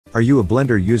Are you a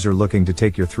Blender user looking to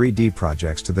take your 3D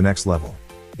projects to the next level?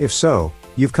 If so,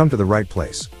 you've come to the right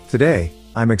place. Today,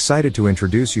 I'm excited to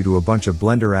introduce you to a bunch of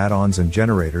Blender add-ons and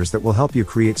generators that will help you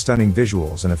create stunning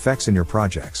visuals and effects in your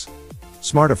projects.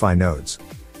 Smartify Nodes.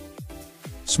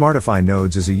 Smartify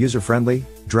Nodes is a user-friendly,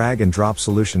 drag-and-drop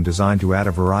solution designed to add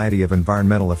a variety of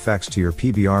environmental effects to your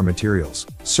PBR materials,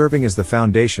 serving as the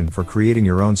foundation for creating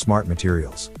your own smart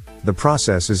materials. The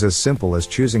process is as simple as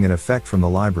choosing an effect from the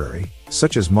library,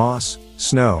 such as moss,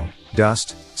 snow,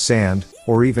 dust, sand,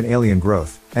 or even alien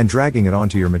growth, and dragging it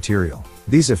onto your material.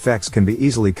 These effects can be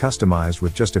easily customized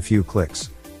with just a few clicks.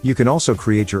 You can also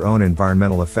create your own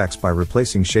environmental effects by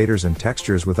replacing shaders and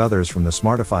textures with others from the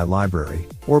Smartify library,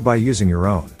 or by using your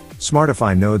own.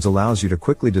 Smartify Nodes allows you to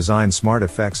quickly design smart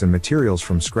effects and materials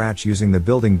from scratch using the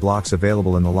building blocks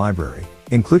available in the library,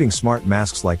 including smart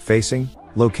masks like facing,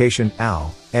 location,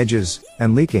 edges,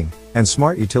 and leaking, and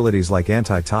smart utilities like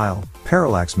anti-tile,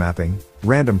 parallax mapping,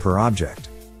 random per object.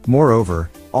 Moreover,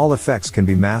 all effects can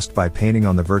be masked by painting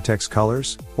on the vertex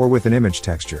colors, or with an image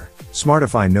texture.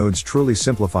 Smartify Nodes truly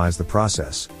simplifies the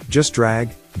process. Just drag,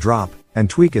 drop, and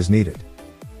tweak as needed.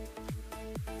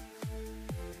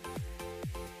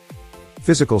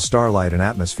 Physical Starlight and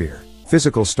Atmosphere.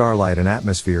 Physical Starlight and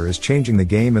Atmosphere is changing the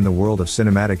game in the world of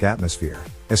cinematic atmosphere,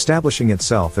 establishing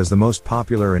itself as the most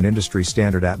popular and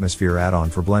industry-standard atmosphere add-on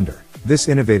for Blender. This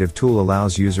innovative tool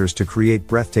allows users to create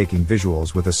breathtaking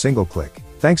visuals with a single click,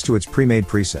 thanks to its pre-made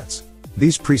presets.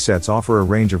 These presets offer a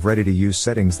range of ready-to-use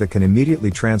settings that can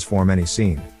immediately transform any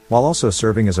scene, while also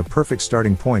serving as a perfect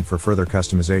starting point for further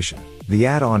customization. The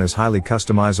add-on is highly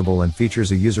customizable and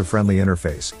features a user-friendly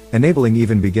interface, enabling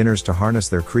even beginners to harness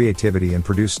their creativity and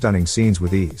produce stunning scenes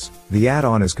with ease. The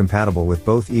add-on is compatible with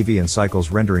both Eevee and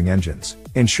Cycles rendering engines,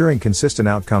 ensuring consistent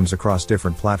outcomes across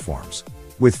different platforms.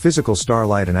 With Physical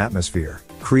Starlight and Atmosphere,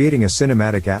 creating a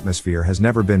cinematic atmosphere has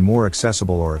never been more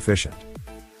accessible or efficient.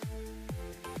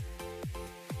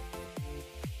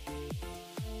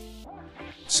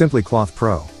 Simply Cloth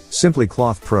Pro. Simply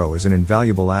Cloth Pro is an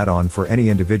invaluable add-on for any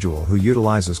individual who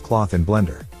utilizes cloth in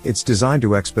Blender. It's designed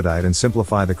to expedite and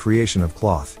simplify the creation of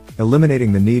cloth,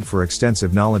 eliminating the need for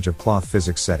extensive knowledge of cloth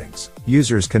physics settings.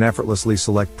 Users can effortlessly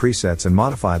select presets and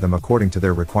modify them according to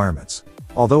their requirements.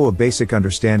 Although a basic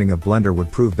understanding of Blender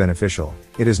would prove beneficial,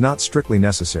 it is not strictly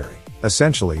necessary.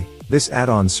 Essentially, this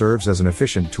add-on serves as an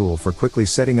efficient tool for quickly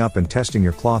setting up and testing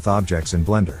your cloth objects in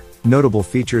Blender. Notable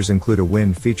features include a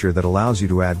wind feature that allows you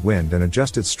to add wind and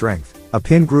adjust its strength, a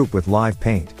pin group with live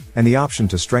paint, and the option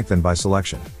to strengthen by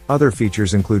selection. Other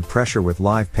features include pressure with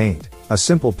live paint, a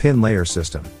simple pin layer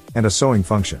system, and a sewing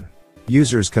function.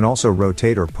 Users can also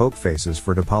rotate or poke faces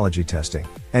for topology testing,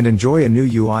 and enjoy a new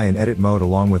UI in edit mode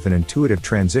along with an intuitive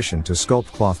transition to sculpt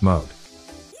cloth mode.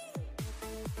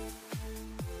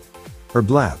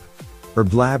 Rbdlab.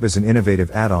 Rbdlab is an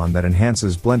innovative add-on that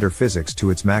enhances Blender physics to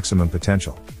its maximum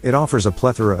potential. It offers a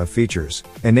plethora of features,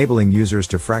 enabling users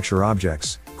to fracture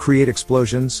objects, create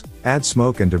explosions, add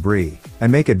smoke and debris,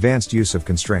 and make advanced use of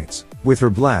constraints. With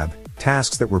Rbdlab,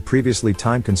 tasks that were previously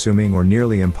time-consuming or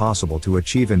nearly impossible to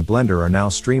achieve in Blender are now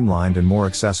streamlined and more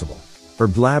accessible.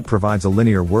 Rbdlab provides a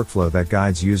linear workflow that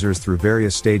guides users through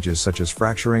various stages such as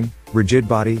fracturing, rigid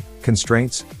body,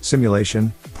 constraints,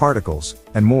 simulation, particles,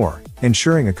 and more,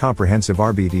 ensuring a comprehensive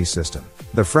RBD system.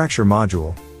 The fracture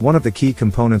module, one of the key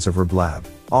components of Rbdlab,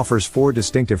 offers 4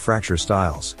 distinctive fracture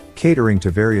styles, catering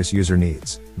to various user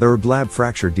needs. The Rbdlab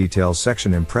fracture details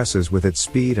section impresses with its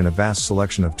speed and a vast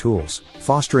selection of tools,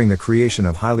 fostering the creation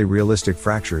of highly realistic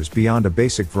fractures beyond a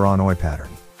basic Voronoi pattern.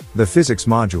 The physics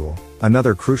module,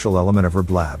 another crucial element of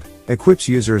Rbdlab, equips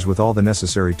users with all the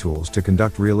necessary tools to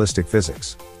conduct realistic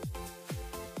physics.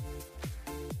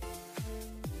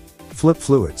 Flip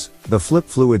Fluids. The Flip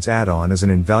Fluids add-on is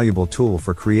an invaluable tool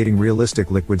for creating realistic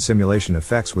liquid simulation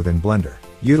effects within Blender.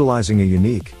 Utilizing a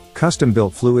unique,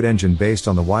 custom-built fluid engine based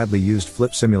on the widely used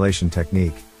flip simulation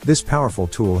technique, this powerful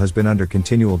tool has been under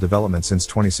continual development since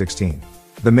 2016.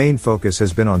 The main focus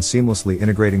has been on seamlessly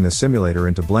integrating the simulator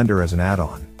into Blender as an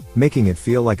add-on, making it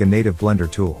feel like a native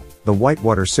Blender tool. The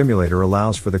Whitewater Simulator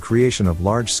allows for the creation of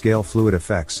large-scale fluid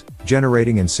effects,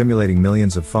 generating and simulating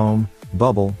millions of foam,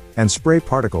 bubble, and spray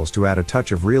particles to add a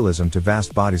touch of realism to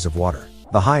vast bodies of water.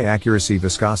 The high-accuracy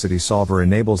viscosity solver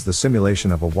enables the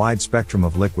simulation of a wide spectrum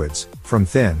of liquids, from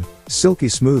thin, silky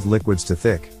smooth liquids to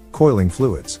thick, coiling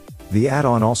fluids. The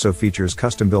add-on also features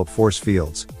custom-built force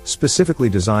fields, specifically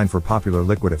designed for popular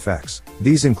liquid effects.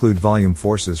 These include volume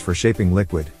forces for shaping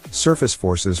liquid, surface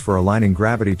forces for aligning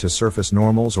gravity to surface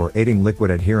normals or aiding liquid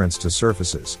adherence to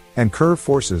surfaces, and curve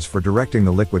forces for directing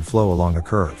the liquid flow along a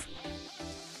curve.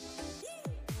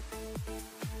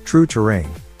 True Terrain.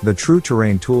 The True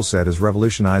Terrain toolset is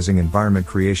revolutionizing environment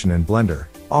creation in Blender,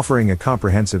 offering a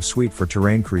comprehensive suite for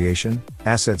terrain creation,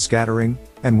 asset scattering,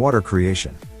 and water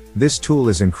creation. This tool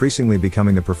is increasingly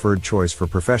becoming the preferred choice for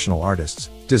professional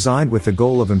artists, designed with the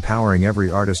goal of empowering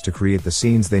every artist to create the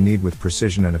scenes they need with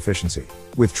precision and efficiency.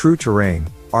 With True Terrain,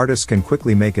 artists can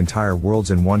quickly make entire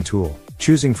worlds in one tool,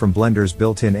 choosing from Blender's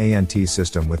built-in ANT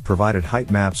system with provided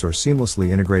height maps or seamlessly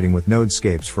integrating with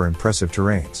Nodescapes for impressive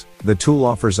terrains. The tool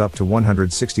offers up to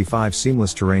 165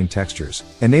 seamless terrain textures,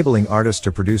 enabling artists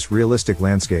to produce realistic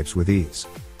landscapes with ease.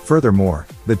 Furthermore,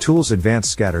 the tool's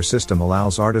advanced scatter system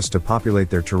allows artists to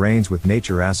populate their terrains with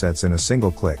nature assets in a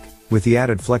single click, with the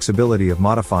added flexibility of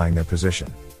modifying their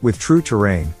position. With True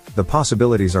Terrain, the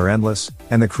possibilities are endless,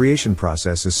 and the creation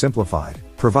process is simplified,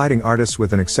 providing artists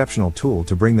with an exceptional tool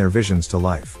to bring their visions to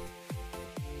life.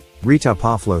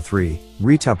 Retopoflow 3,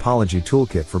 Retopology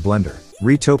Toolkit for Blender.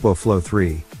 Retopoflow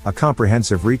 3, a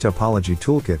comprehensive retopology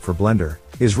toolkit for Blender,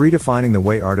 is redefining the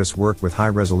way artists work with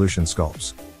high-resolution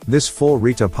sculpts. This full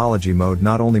retopology mode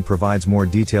not only provides more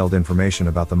detailed information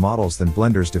about the models than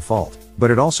Blender's default, but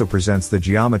it also presents the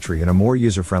geometry in a more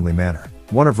user-friendly manner.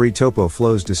 One of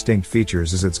Retopoflow's distinct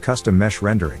features is its custom mesh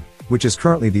rendering, which is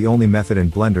currently the only method in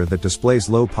Blender that displays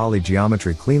low-poly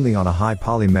geometry cleanly on a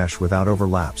high-poly mesh without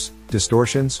overlaps,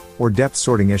 distortions, or depth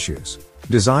sorting issues.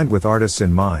 Designed with artists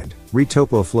in mind,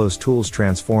 Retopoflow's tools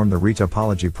transform the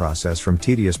retopology process from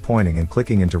tedious pointing and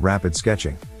clicking into rapid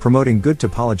sketching, promoting good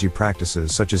topology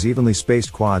practices such as evenly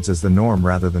spaced quads as the norm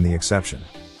rather than the exception.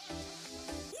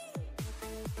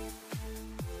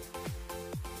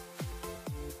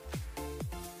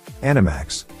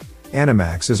 ANIMAX.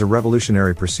 ANIMAX is a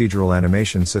revolutionary procedural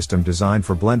animation system designed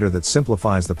for Blender that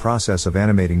simplifies the process of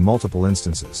animating multiple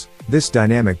instances. This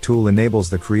dynamic tool enables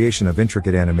the creation of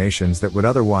intricate animations that would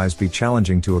otherwise be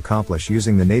challenging to accomplish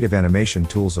using the native animation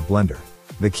tools of Blender.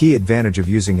 The key advantage of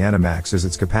using ANIMAX is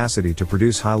its capacity to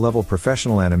produce high-level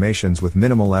professional animations with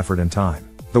minimal effort and time.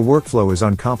 The workflow is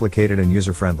uncomplicated and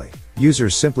user-friendly.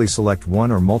 Users simply select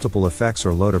one or multiple effects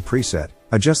or load a preset,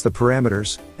 adjust the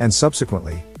parameters, and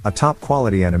subsequently, a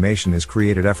top-quality animation is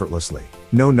created effortlessly.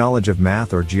 No knowledge of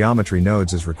math or geometry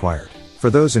nodes is required. For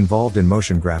those involved in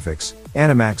motion graphics,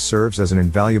 ANIMAX serves as an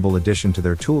invaluable addition to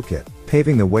their toolkit,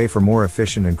 paving the way for more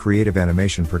efficient and creative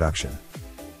animation production.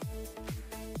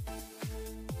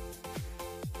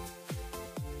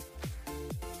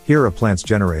 Hira Plants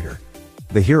Generator.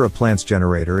 The Hira Plants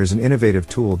Generator is an innovative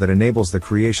tool that enables the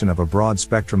creation of a broad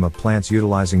spectrum of plants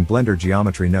utilizing Blender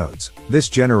geometry nodes. This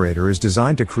generator is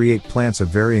designed to create plants of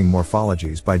varying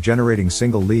morphologies by generating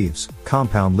single leaves,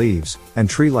 compound leaves, and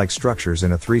tree-like structures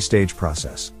in a three-stage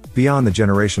process. Beyond the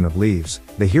generation of leaves,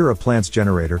 the Hira Plants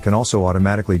Generator can also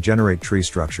automatically generate tree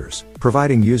structures,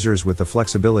 providing users with the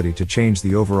flexibility to change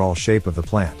the overall shape of the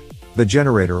plant. The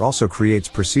generator also creates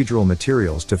procedural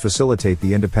materials to facilitate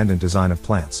the independent design of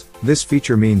plants. This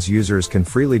feature means users can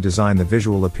freely design the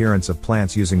visual appearance of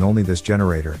plants using only this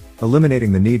generator,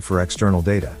 eliminating the need for external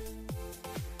data.